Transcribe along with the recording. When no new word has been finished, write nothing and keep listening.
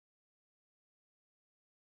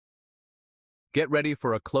Get ready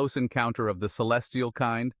for a close encounter of the celestial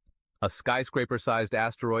kind. A skyscraper-sized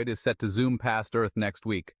asteroid is set to zoom past Earth next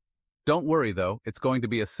week. Don't worry though, it's going to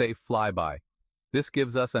be a safe flyby. This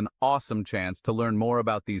gives us an awesome chance to learn more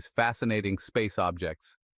about these fascinating space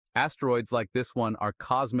objects. Asteroids like this one are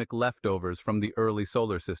cosmic leftovers from the early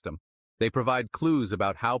solar system. They provide clues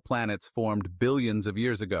about how planets formed billions of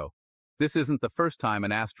years ago. This isn't the first time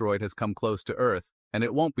an asteroid has come close to Earth, and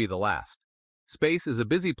it won't be the last. Space is a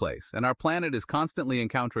busy place, and our planet is constantly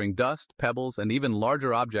encountering dust, pebbles, and even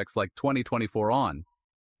larger objects like 2024 ON.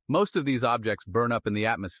 Most of these objects burn up in the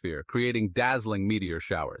atmosphere, creating dazzling meteor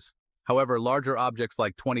showers. However, larger objects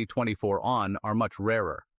like 2024 ON are much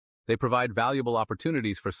rarer. They provide valuable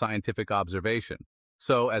opportunities for scientific observation.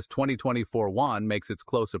 So, as 2024 ON makes its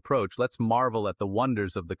close approach, let's marvel at the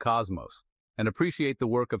wonders of the cosmos and appreciate the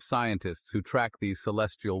work of scientists who track these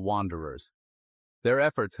celestial wanderers. Their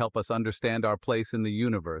efforts help us understand our place in the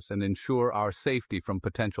universe and ensure our safety from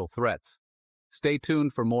potential threats. Stay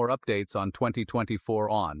tuned for more updates on 2024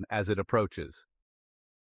 ON as it approaches.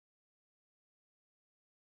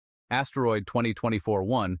 Asteroid 2024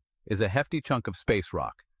 ON is a hefty chunk of space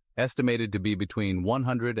rock, estimated to be between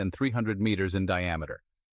 100 and 300 meters in diameter.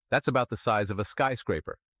 That's about the size of a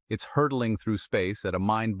skyscraper. It's hurtling through space at a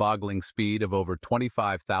mind-boggling speed of over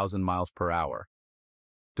 25,000 miles per hour.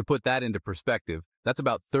 To put that into perspective, that's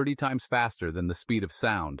about 30 times faster than the speed of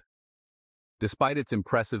sound. Despite its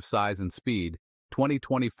impressive size and speed,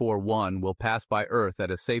 2024 ON will pass by Earth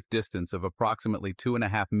at a safe distance of approximately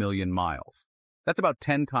 2.5 million miles. That's about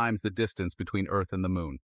 10 times the distance between Earth and the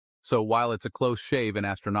Moon. So while it's a close shave in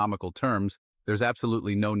astronomical terms, there's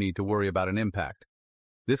absolutely no need to worry about an impact.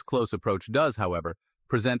 This close approach does, however,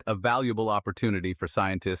 present a valuable opportunity for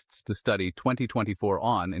scientists to study 2024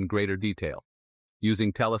 ON in greater detail.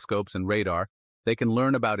 Using telescopes and radar, they can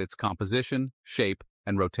learn about its composition, shape,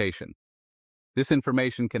 and rotation. This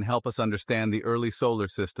information can help us understand the early solar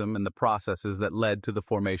system and the processes that led to the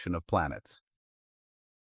formation of planets.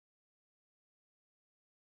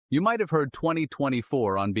 You might have heard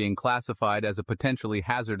 2024 ON being classified as a potentially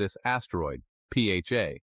hazardous asteroid,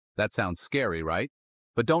 PHA. That sounds scary, right?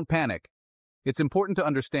 But don't panic. It's important to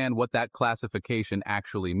understand what that classification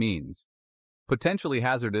actually means. Potentially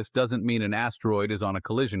hazardous doesn't mean an asteroid is on a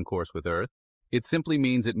collision course with Earth. It simply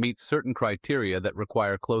means it meets certain criteria that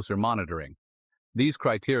require closer monitoring. These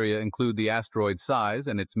criteria include the asteroid's size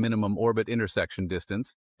and its minimum orbit intersection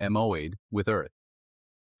distance, MOID, with Earth.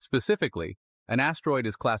 Specifically, an asteroid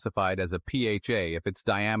is classified as a PHA if its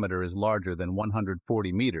diameter is larger than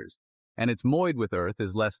 140 meters, and its MOID with Earth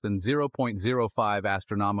is less than 0.05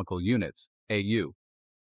 astronomical units, AU.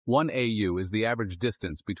 1 AU is the average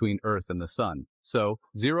distance between Earth and the Sun, so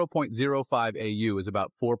 0.05 AU is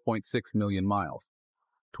about 4.6 million miles.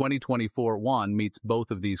 2024 ON meets both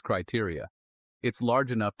of these criteria. It's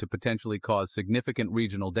large enough to potentially cause significant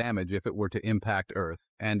regional damage if it were to impact Earth,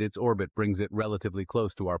 and its orbit brings it relatively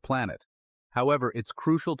close to our planet. However, it's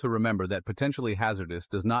crucial to remember that potentially hazardous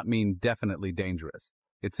does not mean definitely dangerous.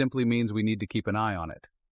 It simply means we need to keep an eye on it.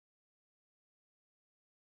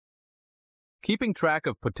 Keeping track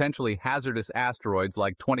of potentially hazardous asteroids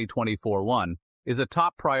like 2024 ON is a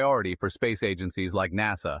top priority for space agencies like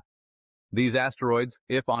NASA. These asteroids,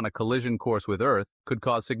 if on a collision course with Earth, could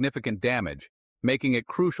cause significant damage, making it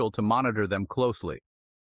crucial to monitor them closely.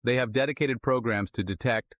 They have dedicated programs to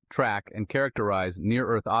detect, track, and characterize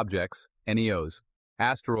near-Earth objects, NEOs,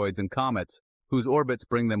 asteroids and comets, whose orbits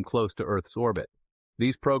bring them close to Earth's orbit.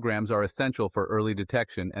 These programs are essential for early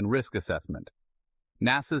detection and risk assessment.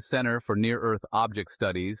 NASA's Center for Near-Earth Object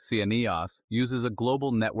Studies, CNEOS, uses a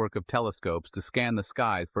global network of telescopes to scan the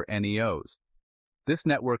skies for NEOs. This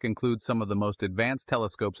network includes some of the most advanced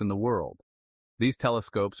telescopes in the world. These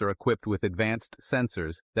telescopes are equipped with advanced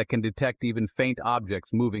sensors that can detect even faint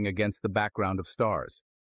objects moving against the background of stars.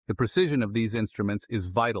 The precision of these instruments is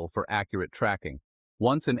vital for accurate tracking.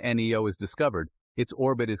 Once an NEO is discovered, its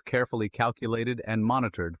orbit is carefully calculated and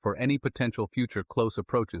monitored for any potential future close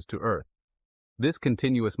approaches to Earth. This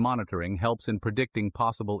continuous monitoring helps in predicting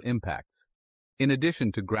possible impacts. In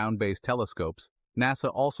addition to ground-based telescopes, NASA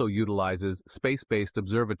also utilizes space-based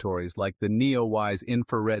observatories like the NEOWISE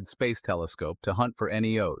infrared space telescope to hunt for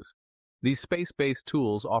NEOs. These space-based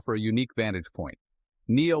tools offer a unique vantage point.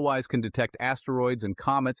 NEOWISE can detect asteroids and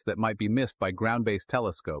comets that might be missed by ground-based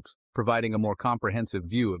telescopes, providing a more comprehensive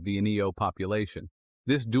view of the NEO population.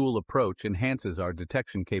 This dual approach enhances our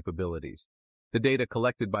detection capabilities. The data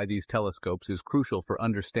collected by these telescopes is crucial for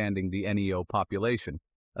understanding the NEO population,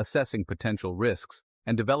 assessing potential risks,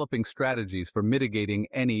 and developing strategies for mitigating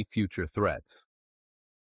any future threats.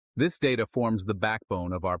 This data forms the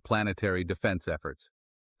backbone of our planetary defense efforts.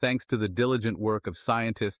 Thanks to the diligent work of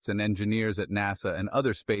scientists and engineers at NASA and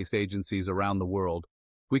other space agencies around the world,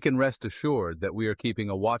 we can rest assured that we are keeping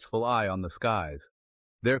a watchful eye on the skies.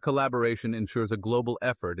 Their collaboration ensures a global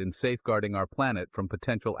effort in safeguarding our planet from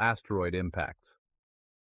potential asteroid impacts.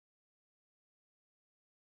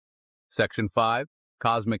 Section 5.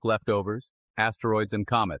 Cosmic Leftovers, Asteroids and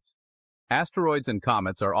Comets. Asteroids and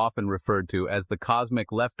comets are often referred to as the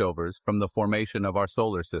cosmic leftovers from the formation of our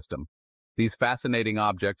solar system. These fascinating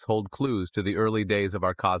objects hold clues to the early days of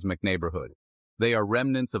our cosmic neighborhood. They are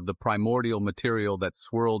remnants of the primordial material that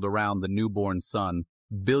swirled around the newborn sun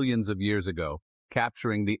billions of years ago,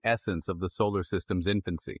 capturing the essence of the solar system's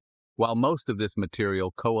infancy. While most of this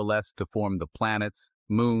material coalesced to form the planets,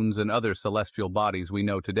 moons, and other celestial bodies we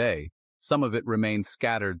know today, some of it remains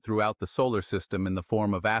scattered throughout the solar system in the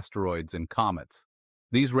form of asteroids and comets.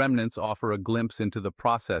 These remnants offer a glimpse into the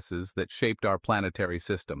processes that shaped our planetary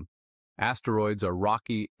system. Asteroids are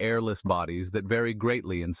rocky, airless bodies that vary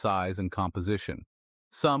greatly in size and composition.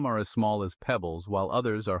 Some are as small as pebbles, while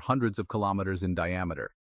others are hundreds of kilometers in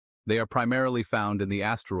diameter. They are primarily found in the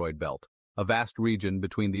asteroid belt, a vast region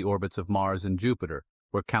between the orbits of Mars and Jupiter,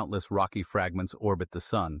 where countless rocky fragments orbit the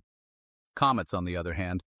Sun. Comets, on the other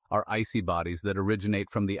hand, are icy bodies that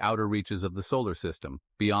originate from the outer reaches of the solar system,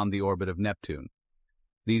 beyond the orbit of Neptune.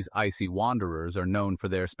 These icy wanderers are known for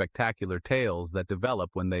their spectacular tails that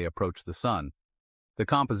develop when they approach the Sun. The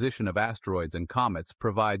composition of asteroids and comets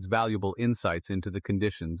provides valuable insights into the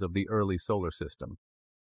conditions of the early solar system.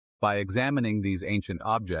 By examining these ancient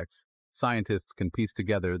objects, scientists can piece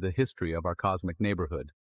together the history of our cosmic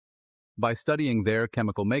neighborhood. By studying their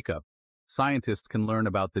chemical makeup, scientists can learn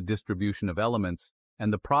about the distribution of elements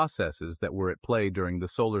and the processes that were at play during the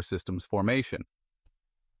solar system's formation.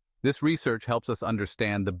 This research helps us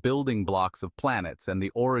understand the building blocks of planets and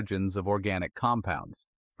the origins of organic compounds.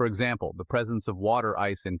 For example, the presence of water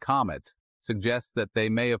ice in comets suggests that they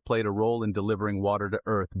may have played a role in delivering water to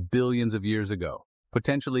Earth billions of years ago,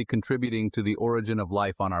 potentially contributing to the origin of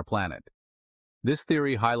life on our planet. This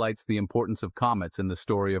theory highlights the importance of comets in the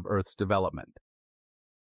story of Earth's development.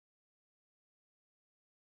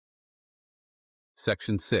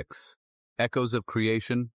 Section 6. Echoes of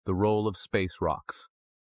Creation, the Role of Space Rocks.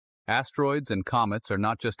 Asteroids and comets are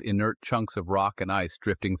not just inert chunks of rock and ice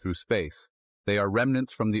drifting through space. They are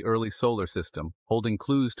remnants from the early solar system, holding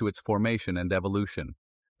clues to its formation and evolution.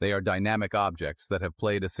 They are dynamic objects that have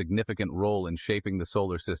played a significant role in shaping the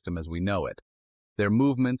solar system as we know it. Their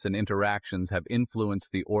movements and interactions have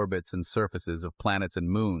influenced the orbits and surfaces of planets and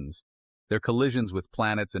moons. Their collisions with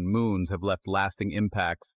planets and moons have left lasting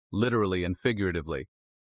impacts, literally and figuratively.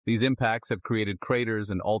 These impacts have created craters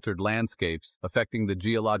and altered landscapes, affecting the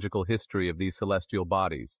geological history of these celestial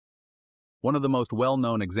bodies. One of the most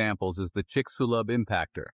well-known examples is the Chicxulub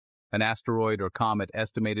impactor, an asteroid or comet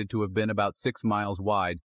estimated to have been about 6 miles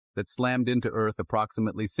wide that slammed into Earth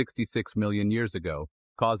approximately 66 million years ago,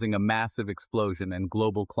 causing a massive explosion and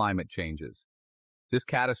global climate changes. This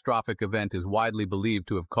catastrophic event is widely believed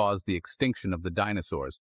to have caused the extinction of the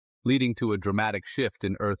dinosaurs, leading to a dramatic shift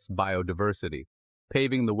in Earth's biodiversity,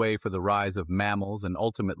 paving the way for the rise of mammals and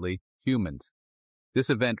ultimately humans. This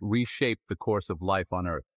event reshaped the course of life on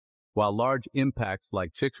Earth. While large impacts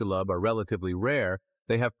like Chicxulub are relatively rare,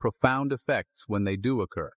 they have profound effects when they do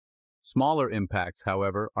occur. Smaller impacts,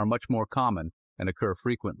 however, are much more common and occur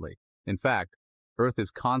frequently. In fact, Earth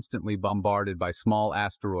is constantly bombarded by small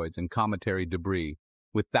asteroids and cometary debris,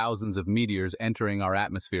 with thousands of meteors entering our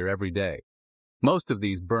atmosphere every day. Most of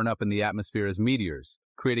these burn up in the atmosphere as meteors,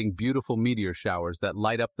 creating beautiful meteor showers that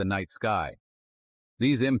light up the night sky.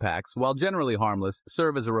 These impacts, while generally harmless,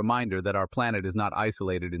 serve as a reminder that our planet is not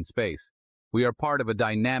isolated in space. We are part of a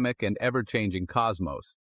dynamic and ever-changing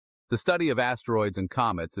cosmos. The study of asteroids and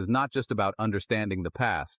comets is not just about understanding the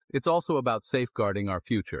past, it's also about safeguarding our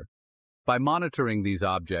future. By monitoring these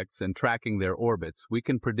objects and tracking their orbits, we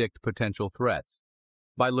can predict potential threats.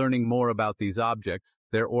 By learning more about these objects,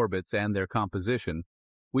 their orbits, and their composition,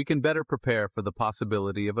 we can better prepare for the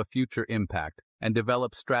possibility of a future impact and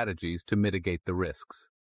develop strategies to mitigate the risks.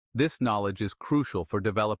 This knowledge is crucial for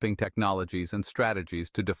developing technologies and strategies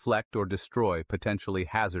to deflect or destroy potentially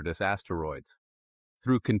hazardous asteroids.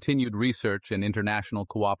 Through continued research and international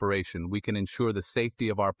cooperation, we can ensure the safety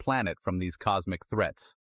of our planet from these cosmic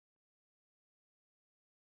threats.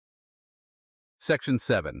 Section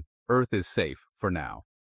 7. Earth is safe for now.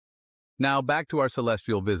 Now back to our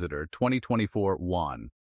celestial visitor, 2024-1.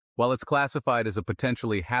 While it's classified as a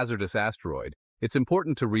potentially hazardous asteroid, it's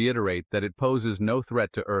important to reiterate that it poses no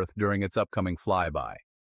threat to Earth during its upcoming flyby.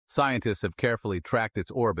 Scientists have carefully tracked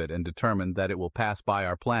its orbit and determined that it will pass by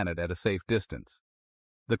our planet at a safe distance.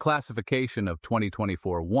 The classification of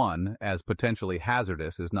 2024-1 as potentially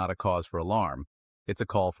hazardous is not a cause for alarm. It's a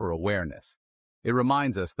call for awareness. It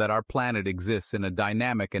reminds us that our planet exists in a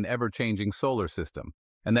dynamic and ever-changing solar system,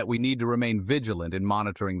 and that we need to remain vigilant in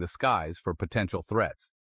monitoring the skies for potential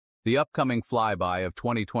threats. The upcoming flyby of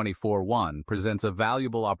 2024-1 presents a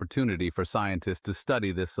valuable opportunity for scientists to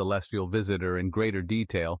study this celestial visitor in greater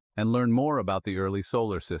detail and learn more about the early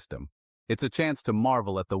solar system. It's a chance to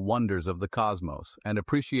marvel at the wonders of the cosmos and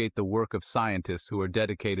appreciate the work of scientists who are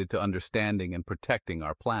dedicated to understanding and protecting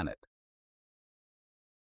our planet.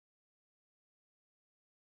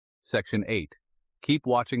 Section 8. Keep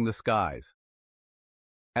watching the skies.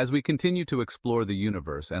 As we continue to explore the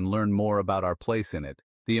universe and learn more about our place in it,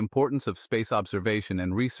 the importance of space observation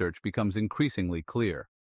and research becomes increasingly clear.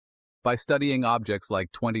 By studying objects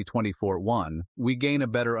like 2024-1, we gain a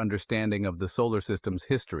better understanding of the solar system's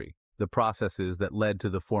history, the processes that led to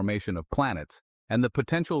the formation of planets, and the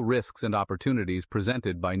potential risks and opportunities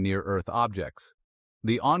presented by near-Earth objects.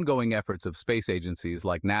 The ongoing efforts of space agencies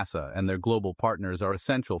like NASA and their global partners are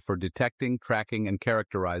essential for detecting, tracking, and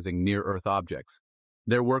characterizing near-Earth objects.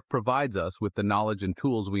 Their work provides us with the knowledge and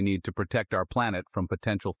tools we need to protect our planet from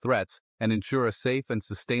potential threats and ensure a safe and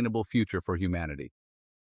sustainable future for humanity.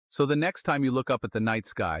 So the next time you look up at the night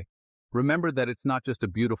sky, remember that it's not just a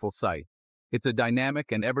beautiful sight. It's a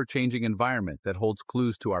dynamic and ever-changing environment that holds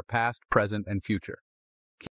clues to our past, present, and future.